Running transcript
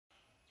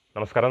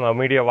നമസ്കാരം.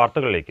 നവമീഡിയ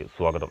വാർത്തകളിലേക്ക്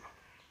സ്വാഗതം.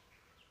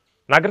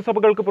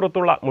 നഗരസഭകൾക്ക്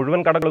പുറത്തുള്ള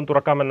മുഴുവൻ കടകളും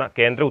തുറക്കാമെന്ന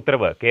കേന്ദ്ര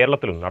ഉത്തരവ്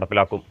കേരളത്തിലും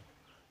നടപ്പിലാക്കും.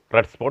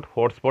 റെഡ് സ്പോട്ട്,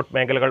 ഹോട്ട്സ്പോട്ട്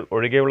മേഖലകൾ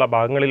ഒഴികെയുള്ള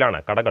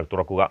ഭാഗങ്ങളിലാണ് കടകൾ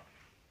തുറക്കുക.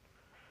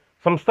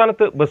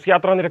 സംസ്ഥാനത്ത് ബസ്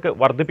യാത്രാ നിരക്ക്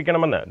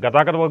വർദ്ധിപ്പിക്കണമെന്ന്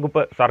ഗതാഗത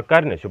വകുപ്പ്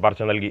സർക്കാരിന്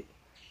ശുപാർശ നൽകി.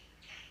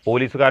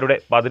 പോലീസുകാരുടെ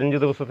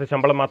 15 ദിവസത്തെ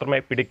ശമ്പളം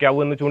മാത്രമേ പിടിക്കാവൂ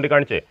എന്ന്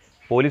ചൂണ്ടിക്കാണിച്ച്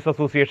പോലീസ്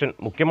അസോസിയേഷൻ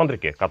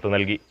മുഖ്യമന്ത്രിക്ക് കത്ത്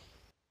നൽകി.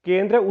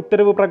 കേന്ദ്ര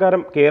ഉത്തരവ്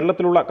പ്രകാരം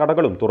കേരളത്തിലുള്ള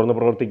കടകളും തുറന്നു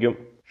പ്രവർത്തിക്കും.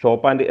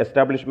 ഷോപ്പ് ആൻഡ്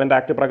എസ്റ്റാബ്ലിഷ്മെന്റ്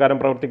ആക്ട് പ്രകാരം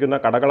പ്രവർത്തിക്കുന്ന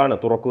കടകളാണ്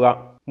തുറക്കുക.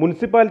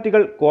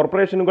 മുനിസിപ്പാലിറ്റികൾ,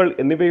 കോർപ്പറേഷനുകൾ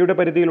എന്നിവയുടെ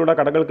പരിധിയിലുള്ള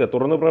കടകൾക്ക്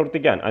തുറന്നു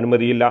പ്രവർത്തിക്കാൻ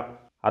അനുമതിയില്ല.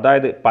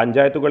 അതായത്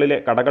പഞ്ചായത്തുകളിലെ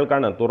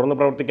കടകൾക്കാണ് തുറന്നു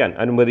പ്രവർത്തിക്കാൻ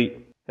അനുമതി.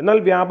 എന്നാൽ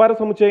വ്യാപാര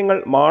സമുച്ചയങ്ങൾ,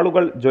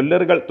 മാളുകൾ,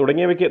 ജ്വല്ലറികൾ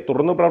തുടങ്ങിയവയ്ക്ക്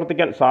തുറന്നു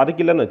പ്രവർത്തിക്കാൻ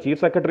സാധിക്കില്ലെന്ന്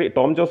ചീഫ് സെക്രട്ടറി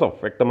ടോം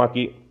ജോസഫ്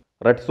വ്യക്തമാക്കി.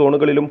 റെഡ്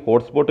സോണുകളിലും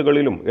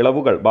ഹോട്ട്സ്പോട്ടുകളിലും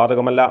ഇളവുകൾ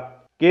ബാധകമല്ല.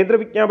 കേന്ദ്ര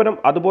വിജ്ഞാപനം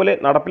അതുപോലെ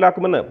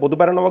നടപ്പിലാക്കുമെന്ന്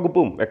പൊതുഭരണ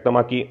വകുപ്പും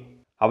വ്യക്തമാക്കി.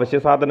 അവശ്യ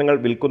സാധനങ്ങൾ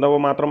വിൽക്കുന്നവ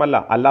മാത്രമല്ല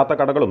അല്ലാത്ത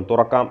കടകളും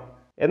തുറക്കാം.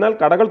 എന്നാൽ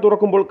കടകൾ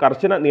തുറക്കുമ്പോൾ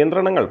കർശന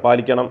നിയന്ത്രണങ്ങൾ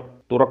പാലിക്കണം.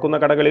 തുറക്കുന്ന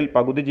കടകളിൽ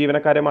പകുതി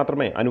ജീവനക്കാരെ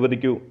മാത്രമേ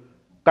അനുവദിക്കൂ.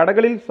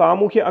 കടകളിൽ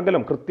സാമൂഹ്യ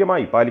അകലം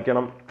കൃത്യമായി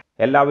പാലിക്കണം.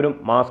 എല്ലാവരും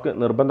മാസ്ക്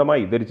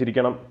നിർബന്ധമായി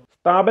ധരിച്ചിരിക്കണം.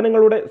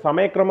 സ്ഥാപനങ്ങളുടെ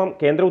സമയക്രമം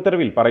കേന്ദ്ര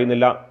ഉത്തരവിൽ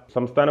പറയുന്നില്ല.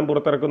 സംസ്ഥാനം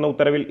പുറത്തിറക്കുന്ന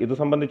ഉത്തരവിൽ ഇതു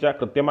സംബന്ധിച്ച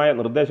കൃത്യമായ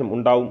നിർദ്ദേശം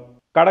ഉണ്ടാവും.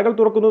 കടകൾ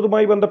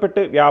തുറക്കുന്നതുമായി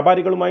ബന്ധപ്പെട്ട്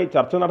വ്യാപാരികളുമായി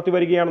ചർച്ച നടത്തി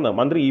വരികയാണെന്ന്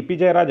മന്ത്രി ഇ പി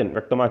ജയരാജൻ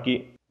വ്യക്തമാക്കി.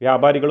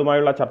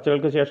 വ്യാപാരികളുമായുള്ള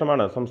ചർച്ചകൾക്ക്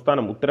ശേഷമാണ്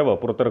സംസ്ഥാനം ഉത്തരവ്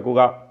പുറത്തിറക്കുക.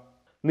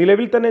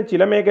 നിലവിൽ തന്നെ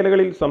ചില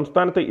മേഖലകളിൽ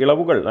സംസ്ഥാനത്ത്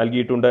ഇളവുകൾ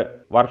നൽകിയിട്ടുണ്ട്.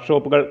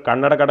 വർക്ക്ഷോപ്പുകൾ,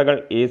 കണ്ണട കടകൾ,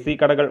 AC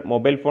കടകൾ,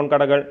 മൊബൈൽ ഫോൺ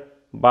കടകൾ,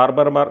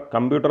 ബാർബർമാർ,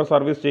 കമ്പ്യൂട്ടർ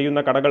സർവീസ്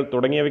ചെയ്യുന്ന കടകൾ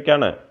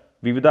തുടങ്ങിയവയ്ക്കാണ്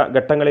വിവിധ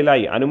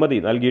ഘട്ടങ്ങളിലായി അനുമതി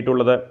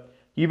നൽകിയിട്ടുള്ളത്.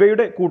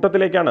 ഇവയുടെ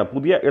കൂട്ടത്തിലേക്കാണ്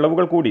പുതിയ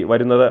ഇളവുകൾ കൂടി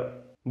വരുന്നത്.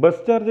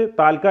 ബസ് ചാർജ്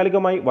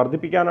താൽക്കാലികമായി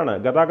വർദ്ധിപ്പിക്കാനാണ്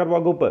ഗതാഗത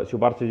വകുപ്പ്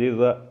ശുപാർശ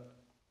ചെയ്തത്.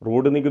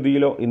 റോഡ്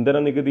നികുതിയിലോ ഇന്ധന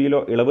നികുതിയിലോ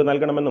ഇളവ്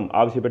നൽകണമെന്നും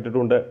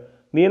ആവശ്യപ്പെട്ടിട്ടുണ്ട്.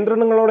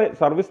 നിയന്ത്രണങ്ങളോടെ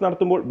സർവീസ്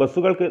നടത്തുമ്പോൾ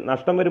ബസ്സുകൾക്ക്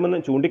നഷ്ടം വരുമെന്ന്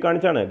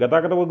ചൂണ്ടിക്കാണിച്ചാണ്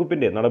ഗതാഗത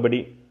വകുപ്പിന്റെ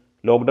നടപടി.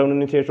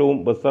 ലോക്ക്ഡൌണിന് ശേഷവും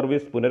ബസ്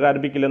സർവീസ്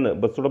പുനരാരംഭിക്കില്ലെന്ന്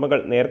ബസ് ഉടമകൾ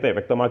നേരത്തെ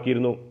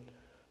വ്യക്തമാക്കിയിരുന്നു.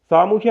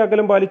 സാമൂഹ്യ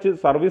അകലം പാലിച്ച്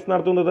സർവീസ്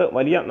നടത്തുന്നത്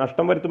വലിയ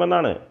നഷ്ടം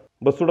വരുത്തുമെന്നാണ്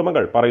ബസ്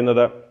ഉടമകൾ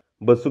പറയുന്നത്.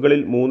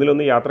 ബസ്സുകളിൽ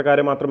 1/3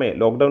 യാത്രക്കാരെ മാത്രമേ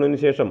ലോക്ക്ഡൌണിന്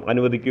ശേഷം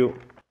അനുവദിക്കൂ.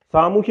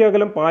 സാമൂഹ്യ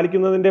അകലം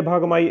പാലിക്കുന്നതിന്റെ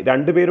ഭാഗമായി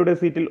 2 പേരുടെ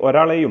സീറ്റിൽ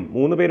ഒരാളെയും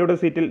 3 പേരുടെ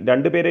സീറ്റിൽ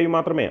 2 പേരെയും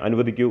മാത്രമേ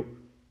അനുവദിക്കൂ.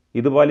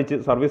 ഇത് പാലിച്ച്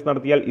സർവീസ്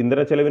നടത്തിയാൽ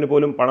ഇന്ധന ചെലവിന്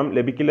പോലും പണം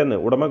ലഭിക്കില്ലെന്ന്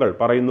ഉടമകൾ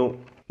പറയുന്നു.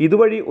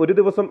 ഇതുവഴി ഒരു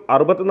ദിവസം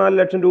 64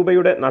 ലക്ഷം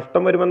രൂപയുടെ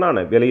നഷ്ടം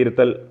വരുമെന്നാണ്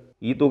വിലയിരുത്തൽ.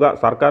 ഈ തുക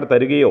സർക്കാർ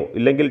തരികയോ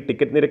ഇല്ലെങ്കിൽ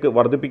ടിക്കറ്റ് നിരക്ക്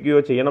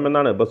വർദ്ധിപ്പിക്കുകയോ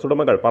ചെയ്യണമെന്നാണ് ബസ്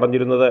ഉടമകൾ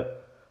പറഞ്ഞിരുന്നത്.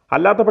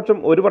 അല്ലാത്തപക്ഷം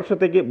 1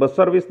 വർഷത്തേക്ക് ബസ്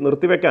സർവീസ്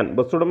നിർത്തിവെക്കാൻ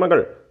ബസ് ഉടമകൾ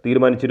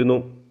തീരുമാനിച്ചിരുന്നു.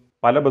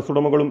 പല ബസ്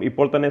ഉടമകളും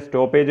ഇപ്പോൾ തന്നെ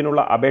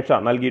സ്റ്റോപ്പേജിനുള്ള അപേക്ഷ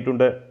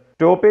നൽകിയിട്ടുണ്ട്.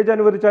 സ്റ്റോപ്പേജ്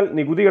അനുവദിച്ചാൽ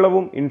നികുതി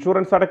ഇളവും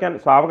ഇൻഷുറൻസ് അടയ്ക്കാൻ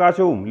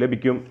സാവകാശവും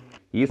ലഭിക്കും.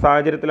 ഈ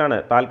സാഹചര്യത്തിലാണ്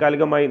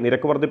താൽക്കാലികമായി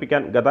നിരക്ക്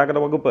വർദ്ധിപ്പിക്കാൻ ഗതാഗത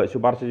വകുപ്പ്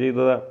ശുപാർശ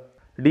ചെയ്തത്.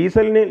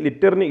 ഡീസലിന്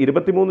ലിറ്ററിന്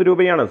 23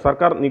 രൂപയാണ്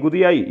സർക്കാർ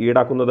നികുതിയായി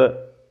ഈടാക്കുന്നത്.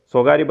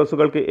 സ്വകാര്യ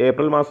ബസ്സുകൾക്ക്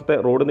ഏപ്രിൽ മാസത്തെ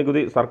റോഡ്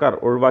നികുതി സർക്കാർ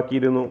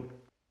ഒഴിവാക്കിയിരുന്നു.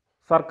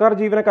 സർക്കാർ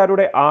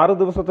ജീവനക്കാരുടെ 6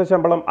 ദിവസത്തെ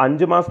ശമ്പളം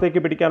 5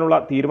 മാസത്തേക്ക് പിടിക്കാനുള്ള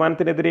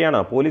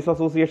തീരുമാനത്തിനെതിരെയാണ് പോലീസ്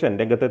അസോസിയേഷൻ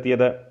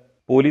രംഗത്തെത്തിയത്.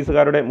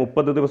 പോലീസുകാരുടെ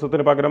 30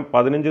 ദിവസത്തിന് പകരം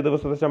 15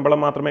 ദിവസത്തെ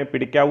ശമ്പളം മാത്രമേ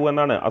പിടിക്കാവൂ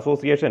എന്നാണ്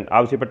അസോസിയേഷൻ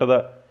ആവശ്യപ്പെട്ടത്.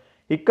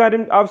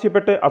 ഇക്കാര്യം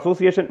ആവശ്യപ്പെട്ട്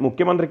അസോസിയേഷൻ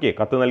മുഖ്യമന്ത്രിക്ക്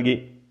കത്ത് നൽകി.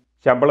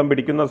 ശമ്പളം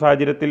പിടിക്കുന്ന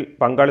സാഹചര്യത്തിൽ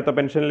പങ്കാളിത്ത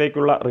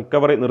പെൻഷനിലേക്കുള്ള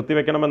റിക്കവറി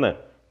നിർത്തിവെക്കണമെന്ന്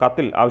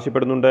കത്തിൽ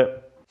ആവശ്യപ്പെടുന്നുണ്ട്.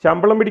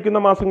 ശമ്പളം പിടിക്കുന്ന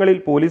മാസങ്ങളിൽ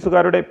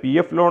പോലീസുകാരുടെ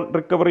PF ലോൺ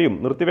റിക്കവറിയും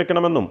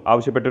നിർത്തിവെക്കണമെന്നും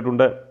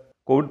ആവശ്യപ്പെട്ടിട്ടുണ്ട്.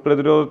 കോവിഡ്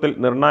പ്രതിരോധത്തിൽ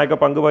നിർണായക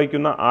പങ്ക്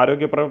വഹിക്കുന്ന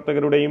ആരോഗ്യ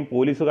പ്രവർത്തകരുടെയും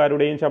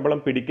പോലീസുകാരുടെയും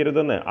ശമ്പളം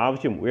പിടിക്കരുതെന്ന്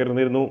ആവശ്യം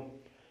ഉയർന്നിരുന്നു.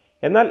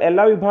 എന്നാൽ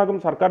എല്ലാ വിഭാഗം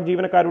സർക്കാർ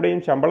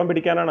ജീവനക്കാരുടെയും ശമ്പളം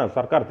പിടിക്കാനാണ്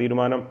സർക്കാർ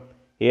തീരുമാനം.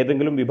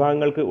 ഏതെങ്കിലും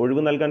വിഭാഗങ്ങൾക്ക്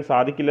ഒഴിവ് നൽകാൻ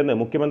സാധിക്കില്ലെന്ന്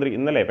മുഖ്യമന്ത്രി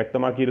ഇന്നലെ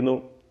വ്യക്തമാക്കിയിരുന്നു.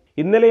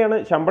 ഇന്നലെയാണ്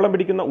ശമ്പളം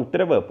പിടിക്കുന്ന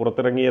ഉത്തരവ്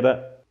പുറത്തിറങ്ങിയത്.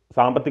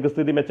 സാമ്പത്തിക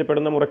സ്ഥിതി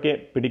മെച്ചപ്പെടുന്ന മുറയ്ക്ക്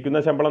പിടിക്കുന്ന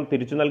ശമ്പളം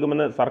തിരിച്ചു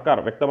നൽകുമെന്ന് സർക്കാർ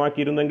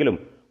വ്യക്തമാക്കിയിരുന്നെങ്കിലും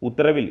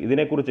ഉത്തരവിൽ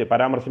ഇതിനെക്കുറിച്ച്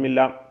പരാമർശമില്ല.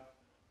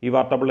 ഈ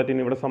വാർത്താ ബുള്ളറ്റിൻ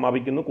ഇവിടെ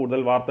സമാപിക്കുന്നു.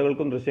 കൂടുതൽ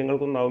വാർത്തകൾക്കും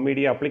ദൃശ്യങ്ങൾക്കും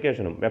നവമീഡിയ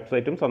ആപ്ലിക്കേഷനും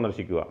വെബ്സൈറ്റും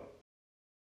സന്ദർശിക്കുക.